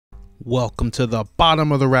Welcome to the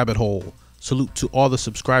bottom of the rabbit hole. Salute to all the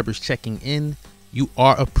subscribers checking in. You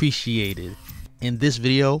are appreciated. In this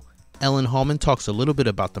video, Ellen Hollman talks a little bit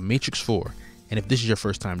about the Matrix 4. And if this is your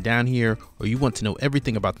first time down here, or you want to know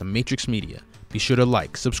everything about the Matrix media, be sure to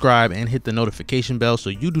like, subscribe, and hit the notification bell so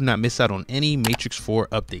you do not miss out on any Matrix 4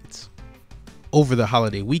 updates. Over the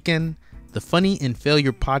holiday weekend, the Funny and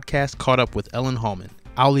Failure podcast caught up with Ellen Hollman.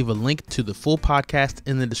 I'll leave a link to the full podcast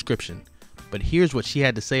in the description. But here's what she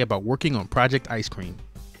had to say about working on Project Ice Cream.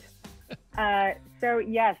 So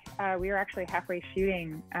yes, we were actually halfway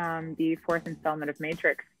shooting the fourth installment of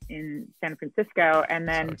Matrix in San Francisco, and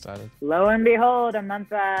then lo and behold, a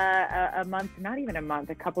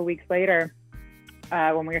couple weeks later,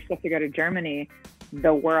 when we were supposed to go to Germany,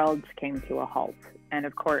 the world came to a halt, and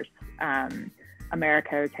of course,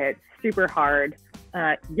 America was hit super hard.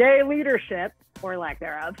 Yay, leadership, or lack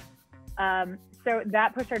thereof. So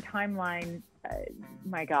that pushed our timeline,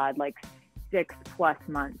 my God, like 6+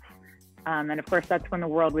 months. And of course, that's when the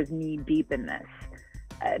world was knee deep in this.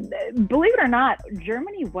 Believe it or not,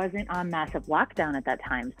 Germany wasn't on massive lockdown at that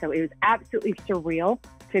time. So it was absolutely surreal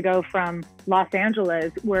to go from Los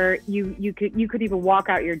Angeles, where you could even walk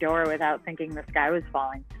out your door without thinking the sky was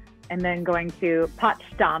falling, and then going to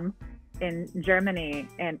Potsdam in Germany.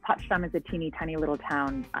 And Potsdam is a teeny tiny little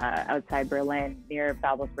town outside Berlin near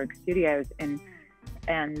Babelsberg Studios.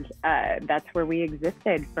 And that's where we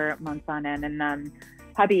existed for months on end. And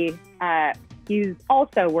hubby, he's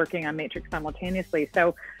also working on Matrix simultaneously.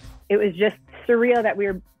 So it was just surreal that we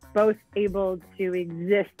were both able to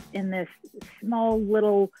exist in this small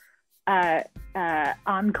little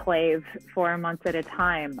enclave for months at a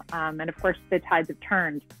time. And of course, the tides have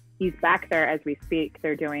turned. He's back there as we speak.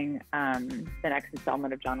 They're doing the next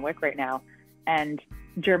installment of John Wick right now. And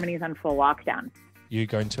Germany's on full lockdown. You're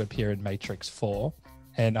going to appear in Matrix 4.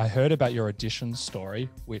 And I heard about your audition story,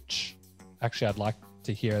 which actually I'd like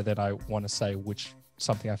to hear. Then I want to say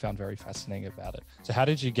something I found very fascinating about it. So how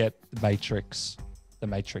did you get the Matrix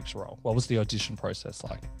role? What was the audition process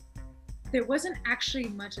like? There wasn't actually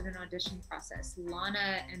much of an audition process.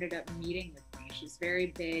 Lana ended up meeting with me. She's very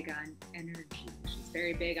big on energy. She's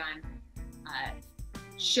very big on,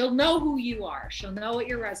 she'll know who you are. She'll know what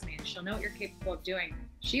your resume is. She'll know what you're capable of doing.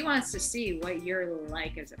 She wants to see what you're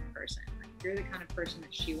like as a person. Like, you're the kind of person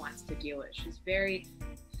that she wants to deal with. She's very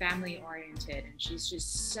family oriented, and she has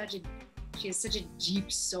such a deep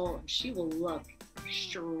soul, and she will look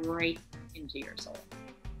straight into your soul.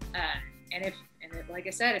 And like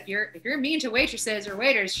I said, if you're mean to waitresses or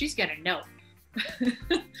waiters, she's gonna know.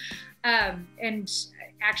 And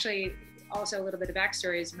actually, also a little bit of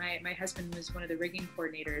backstory is my husband was one of the rigging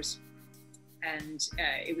coordinators, and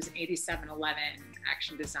it was an 8711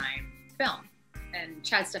 action design film. And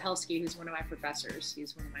Chad Stahelski, who's one of my professors,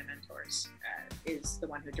 he's one of my mentors, is the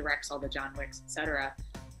one who directs all the John Wicks, etc.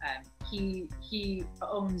 He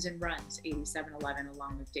owns and runs 8711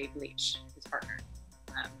 along with Dave Leach, his partner,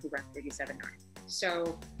 who runs 87 North.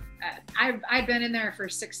 So I'd been in there for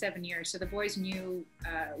 6-7 years, so the boys knew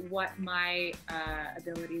what my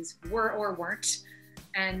abilities were or weren't.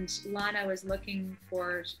 And Lana was looking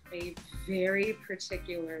for a very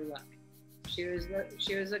particular look. She was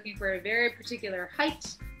looking for a very particular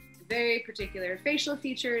height, very particular facial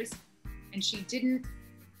features, and she didn't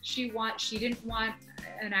want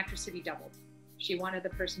an actress to be doubled. She wanted the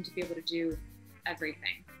person to be able to do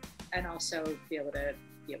everything, and also be able to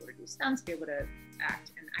do stunts, be able to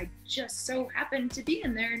act. And I just so happened to be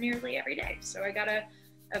in there nearly every day. So I got a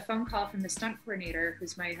phone call from the stunt coordinator,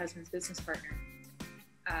 who's my husband's business partner.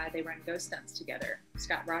 They run Ghost Stunts together.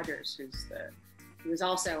 Scott Rogers, who was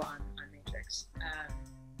also on Matrix.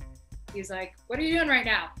 He's like, "What are you doing right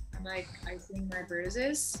now?" I'm like, "Icing my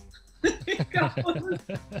bruises." Get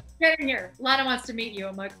in here. Lana wants to meet you.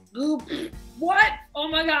 I'm like, what? Oh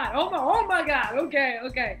my God. Oh my God.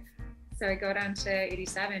 Okay. So I go down to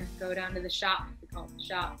 87, go down to the shop. We call it the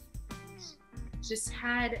shop. Just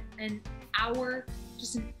had an hour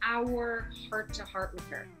heart to heart with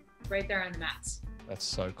her right there on the mats. That's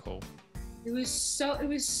so cool. It was so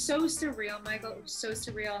surreal, Michael. It was so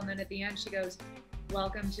surreal. And then at the end, she goes,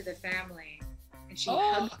 "Welcome to the family." And she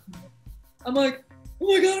hugged me. I'm like,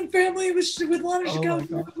 "Oh my God, family with Lana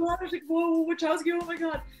Wachowski." Whoa, Wachowski, oh my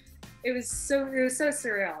God. It was so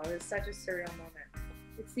surreal. It was such a surreal moment.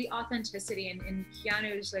 It's the authenticity, and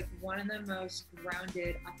Keanu is like one of the most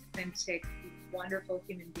grounded, authentic, wonderful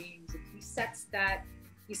human beings. And he sets the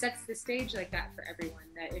stage like that for everyone.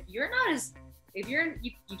 That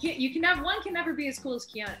one can never be as cool as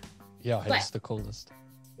Keanu. Yeah, he's the coolest.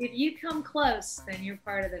 If you come close, then you're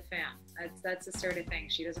part of the fam. That's the sort of thing.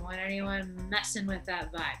 She doesn't want anyone messing with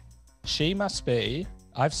that vibe. She must be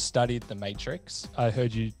I've studied The Matrix. I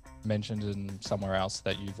heard you mentioned in somewhere else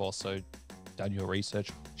that you've also done your research.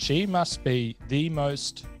 She must be the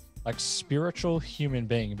most like spiritual human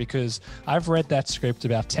being, because I've read that script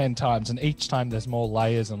about 10 times and each time there's more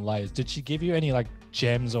layers and layers. Did she give you any like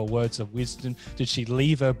gems or words of wisdom? Did she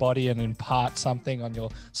leave her body and impart something on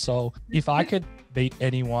your soul? If I could beat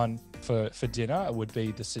anyone for dinner, it would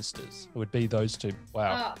be the sisters. It would be those two.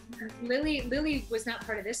 Wow. Lily was not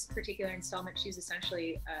part of this particular installment. She's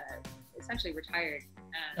essentially retired.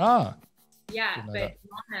 Yeah, but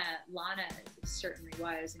Lana certainly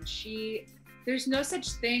was, and there's no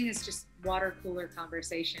such thing as just water cooler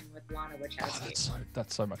conversation with Lana Wachowski. Oh,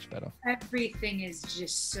 that's so much better. Everything is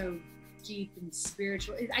just so deep and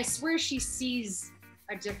spiritual. I swear she sees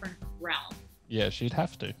a different realm. Yeah, she'd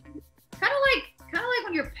have to. Kind of like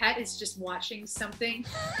when your pet is just watching something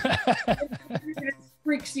and it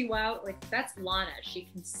freaks you out. Like, that's Lana. She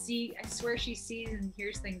can see. I swear she sees and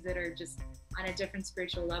hears things that are just on a different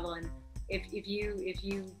spiritual level. And if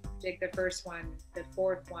you dig the first one, the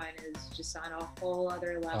fourth one is just on a whole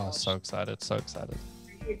other level. Oh, so excited.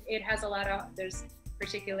 It has a lot of, there's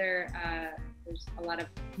a lot of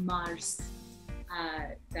Mars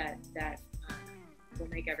that will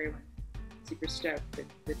make everyone super stoked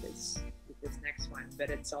with this next one. But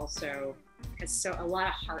it's also has a lot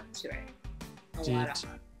of heart to it.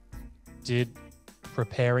 Did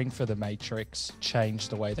preparing for the Matrix change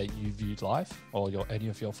the way that you viewed life or any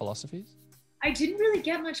of your philosophies? I didn't really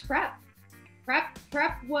get much prep.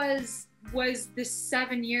 Prep was the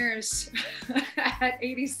 7 years at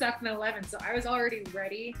 8711. So I was already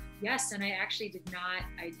ready. Yes, and I actually did not.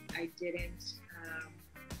 I didn't.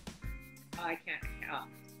 I can't. I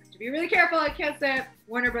have to be really careful. I can't say it.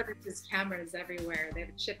 Warner Brothers has cameras everywhere. They have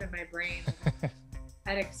a chip in my brain.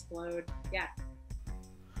 I'd explode. Yeah.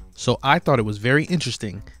 So I thought it was very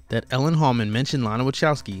interesting that Ellen Hollman mentioned Lana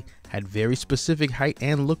Wachowski had very specific height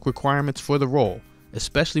and look requirements for the role,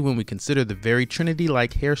 especially when we consider the very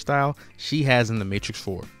Trinity-like hairstyle she has in The Matrix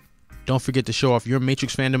 4. Don't forget to show off your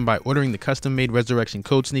Matrix fandom by ordering the custom-made Resurrection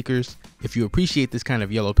Code sneakers. If you appreciate this kind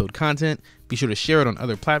of yellow-pilled content, be sure to share it on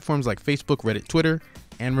other platforms like Facebook, Reddit, Twitter,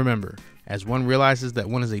 and remember, as one realizes that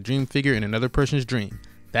one is a dream figure in another person's dream,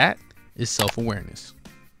 that is self-awareness.